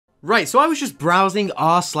Right, so I was just browsing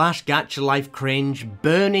r/GachaLifeCringe,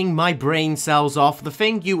 burning my brain cells off, the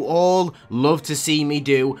thing you all love to see me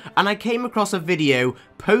do, and I came across a video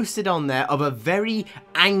posted on there of a very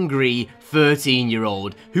angry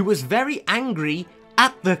 13-year-old who was very angry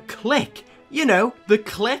at the Click. You know, the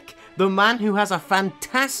Click, the man who has a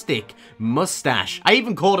fantastic mustache. I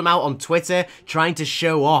even called him out on Twitter, trying to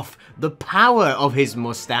show off the power of his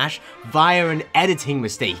mustache via an editing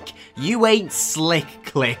mistake. You ain't slick,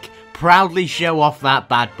 Click. Proudly show off that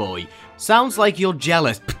bad boy. Sounds like you're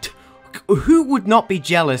jealous. Who would not be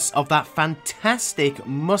jealous of that fantastic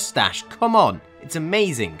mustache? Come on. It's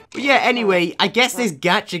amazing. But yeah, anyway, I guess this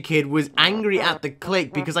Gacha kid was angry at the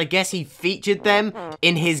Click because I guess he featured them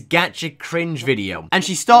in his Gacha Cringe video. And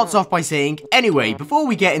she starts off by saying, anyway, before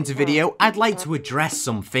we get into video, I'd like to address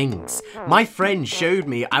some things. My friend showed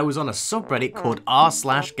me I was on a subreddit called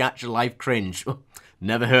r/GachaLifeCringe.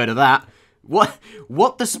 Never heard of that.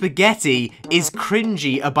 What the spaghetti is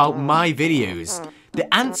cringy about my videos?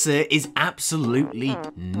 The answer is absolutely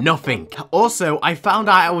nothing. Also, I found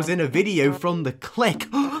out I was in a video from the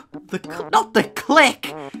Click. Not the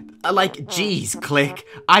Click! Like, geez, Click,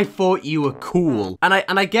 I thought you were cool. And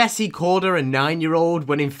I guess he called her a 9-year-old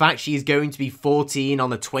when in fact she is going to be 14 on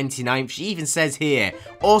the 29th. She even says here,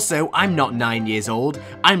 also, I'm not 9 years old.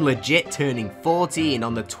 I'm legit turning 14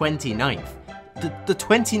 on the 29th. The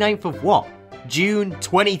 29th of what? June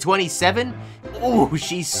 2027? Ooh,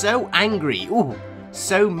 she's so angry. Ooh,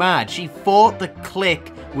 so mad. She thought the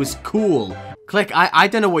Click was cool. Click, I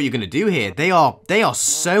don't know what you're gonna do here. They are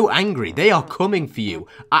so angry. They are coming for you.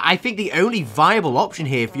 I think the only viable option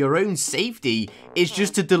here for your own safety is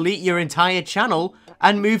just to delete your entire channel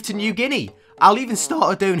and move to New Guinea. I'll even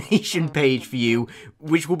start a donation page for you,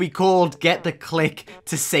 which will be called Get the Click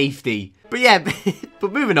to Safety. But yeah,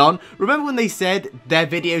 but moving on, remember when they said their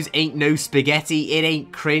videos ain't no spaghetti, it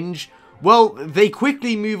ain't cringe? Well, they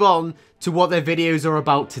quickly move on to what their videos are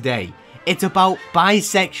about today. It's about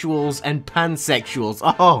bisexuals and pansexuals.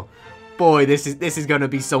 Oh, boy, this is gonna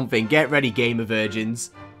be something. Get ready, gamer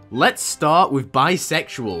virgins. Let's start with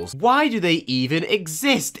bisexuals. Why do they even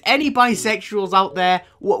exist? Any bisexuals out there?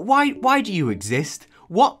 Why do you exist?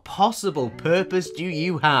 What possible purpose do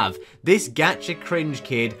you have? This Gacha Cringe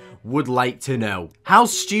kid would like to know. How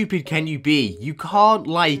stupid can you be? You can't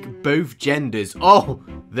like both genders. Oh,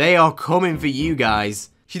 they are coming for you guys.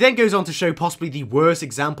 She then goes on to show possibly the worst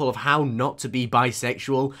example of how not to be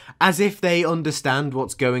bisexual, as if they understand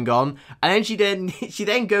what's going on. And then she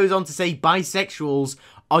then goes on to say bisexuals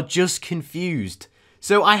are just confused.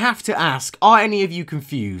 So I have to ask, are any of you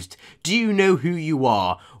confused? Do you know who you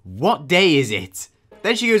are? What day is it?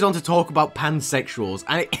 Then she goes on to talk about pansexuals,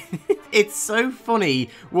 and it's so funny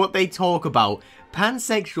what they talk about.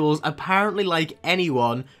 Pansexuals apparently like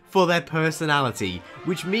anyone for their personality,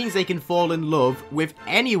 which means they can fall in love with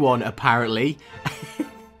anyone, apparently.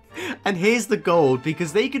 And here's the gold,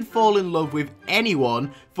 because they can fall in love with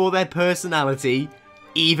anyone for their personality,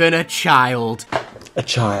 even a child. A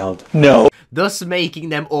child. No. Thus making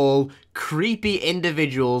them all creepy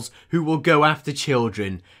individuals who will go after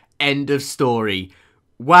children. End of story.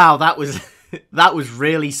 Wow, that was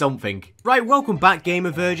really something. Right, welcome back,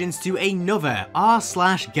 gamer virgins, to another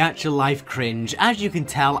r/GachaLifeCringe. As you can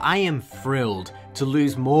tell, I am thrilled to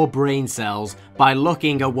lose more brain cells by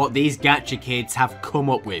looking at what these Gacha kids have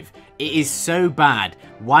come up with. It is so bad.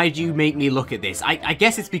 Why do you make me look at this? I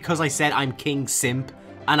guess it's because I said I'm King Simp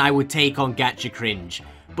and I would take on Gacha Cringe.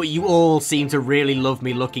 But you all seem to really love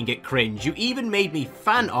me looking at cringe. You even made me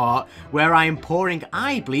fan art where I am pouring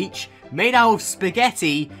eye bleach made out of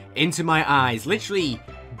spaghetti into my eyes. Literally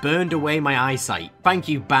burned away my eyesight. Thank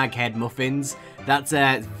you, Baghead Muffins. That's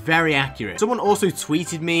very accurate. Someone also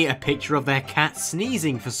tweeted me a picture of their cat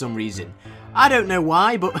sneezing for some reason. I don't know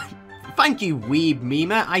why, but thank you, Weeb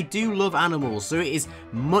Mima. I do love animals, so it is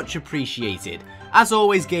much appreciated. As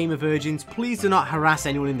always, gamer virgins, please do not harass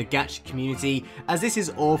anyone in the Gacha community, as this is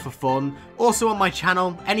all for fun. Also on my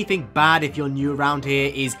channel, anything bad if you're new around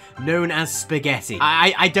here is known as spaghetti.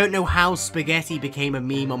 I don't know how spaghetti became a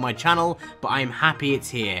meme on my channel, but I'm happy it's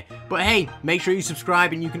here. But hey, make sure you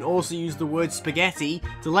subscribe, and you can also use the word spaghetti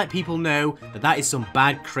to let people know that that is some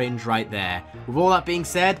bad cringe right there. With all that being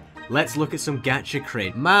said, let's look at some Gacha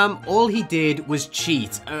Cringe. Ma'am, all he did was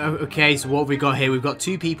cheat. Okay, so what have we got here? We've got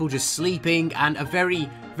two people just sleeping and a very,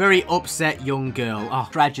 very upset young girl. Oh,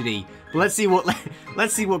 tragedy. But let's see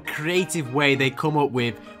what creative way they come up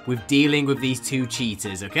with dealing with these two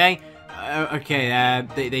cheaters, okay?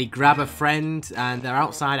 They grab a friend and they're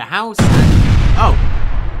outside a house and, oh,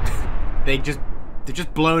 they've just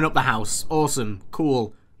blown up the house. Awesome.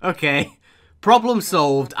 Cool. Okay. Problem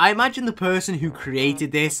solved. I imagine the person who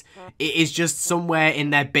created this is just somewhere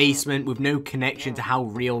in their basement with no connection to how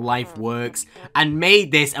real life works and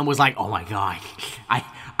made this and was like, oh my god,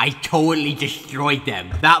 I totally destroyed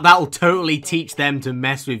them. That'll totally teach them to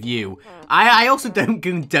mess with you. I also don't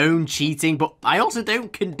condone cheating, but I also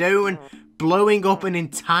don't condone blowing up an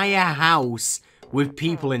entire house with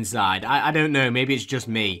people inside. I don't know, maybe it's just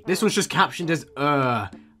me. This one's just captioned as,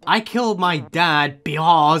 I killed my dad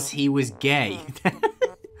because he was gay.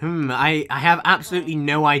 I have absolutely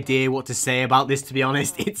no idea what to say about this, to be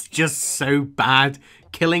honest. It's just so bad.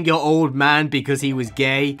 Killing your old man because he was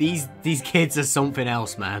gay. These kids are something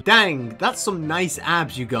else, man. Dang, that's some nice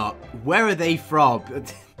abs you got. Where are they from?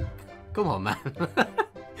 Come on, man.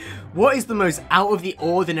 What is the most out of the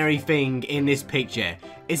ordinary thing in this picture?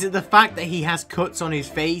 Is it the fact that he has cuts on his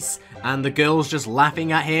face and the girl's just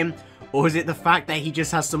laughing at him? Or is it the fact that he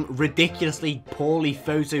just has some ridiculously poorly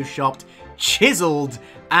photoshopped, chiseled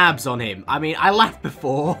abs on him? I mean, I laughed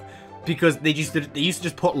before because they used to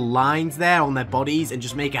just put lines there on their bodies and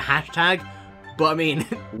just make a hashtag. But I mean,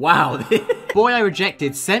 wow. Boy I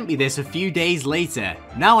rejected sent me this a few days later.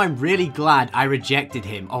 Now I'm really glad I rejected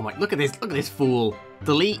him. Oh my, look at this fool.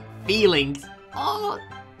 Delete feelings. Oh,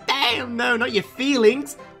 damn, no, not your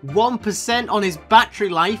feelings. 1% on his battery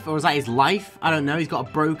life, or is that his life? I don't know, he's got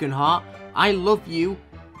a broken heart. I love you.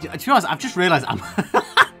 To be honest, I've just realised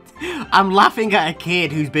I'm laughing at a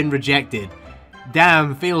kid who's been rejected.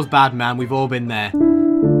 Damn, feels bad, man, we've all been there.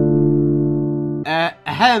 I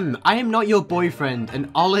am not your boyfriend, and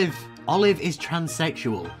Olive is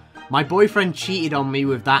transsexual. My boyfriend cheated on me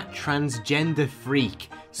with that transgender freak,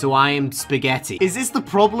 so I am spaghetti. Is this the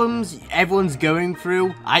problems everyone's going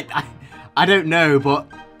through? I don't know, but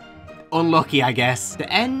unlucky, I guess. The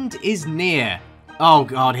end is near. Oh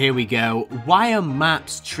god, here we go. Why are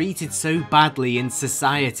maps treated so badly in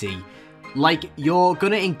society? Like, you're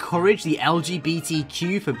gonna encourage the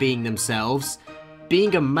LGBTQ for being themselves.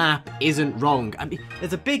 Being a map isn't wrong. I mean,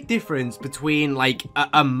 there's a big difference between, like,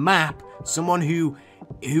 a map, someone who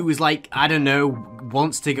is like, I don't know,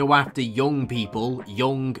 wants to go after young people,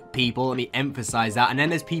 let me emphasize that, and then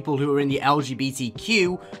there's people who are in the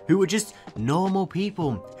LGBTQ who are just normal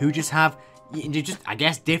people, who just have, I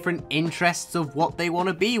guess, different interests of what they want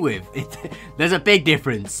to be with. There's a big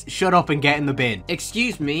difference. Shut up and get in the bin.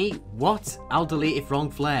 Excuse me, what? I'll delete if wrong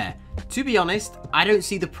flare. To be honest, I don't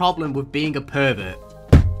see the problem with being a pervert.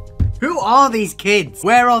 Who are these kids?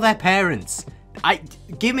 Where are their parents?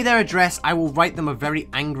 Give me their address, I will write them a very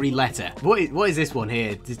angry letter. What is this one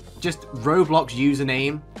here? Just Roblox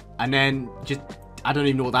username, and then just, I don't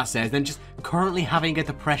even know what that says, then just currently having a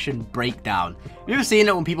depression breakdown. You ever seen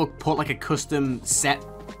it when people put like a custom set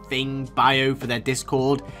thing bio for their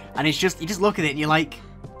Discord, and it's just, you just look at it and you're like,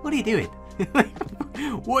 what are you doing?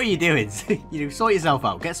 What are you doing? You know, sort yourself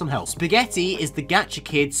out, get some help. Spaghetti is the Gacha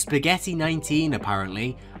kid Spaghetti 19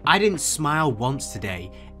 apparently. I didn't smile once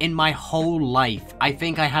today. In my whole life, I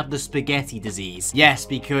think I have the spaghetti disease. Yes,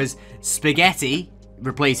 because spaghetti,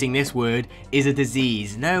 replacing this word, is a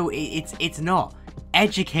disease. No, it's not.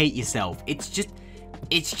 Educate yourself. It just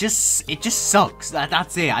sucks.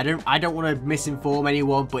 That's it. I don't want to misinform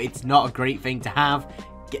anyone, but it's not a great thing to have.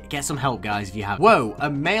 Get some help, guys, if you have. Whoa, a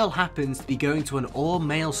male happens to be going to an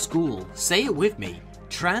all-male school. Say it with me.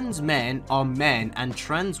 Trans men are men and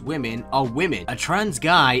trans women are women. A trans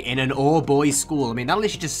guy in an all-boys school. I mean, that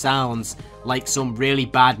literally just sounds like some really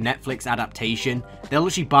bad Netflix adaptation. They'll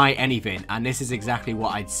literally buy anything, and this is exactly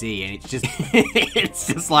what I'd see. And it's just, it's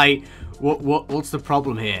just like, what's the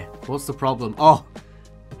problem here? What's the problem? Oh,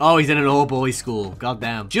 he's in an all-boys school.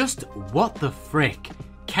 Goddamn. Just what the frick?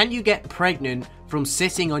 Can you get pregnant from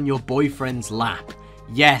sitting on your boyfriend's lap?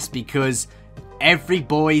 Yes, because every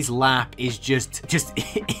boy's lap is just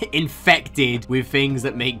infected with things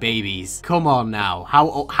that make babies. Come on now.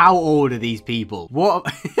 How old are these people?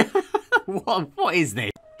 What what is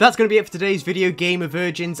this? That's going to be it for today's video, Gamer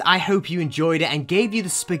Virgins. I hope you enjoyed it and gave you the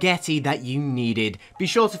spaghetti that you needed. Be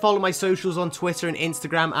sure to follow my socials on Twitter and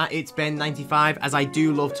Instagram at ItsBen95, as I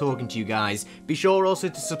do love talking to you guys. Be sure also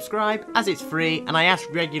to subscribe, as it's free, and I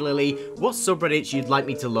ask regularly what subreddits you'd like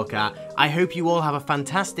me to look at. I hope you all have a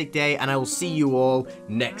fantastic day, and I will see you all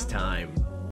next time.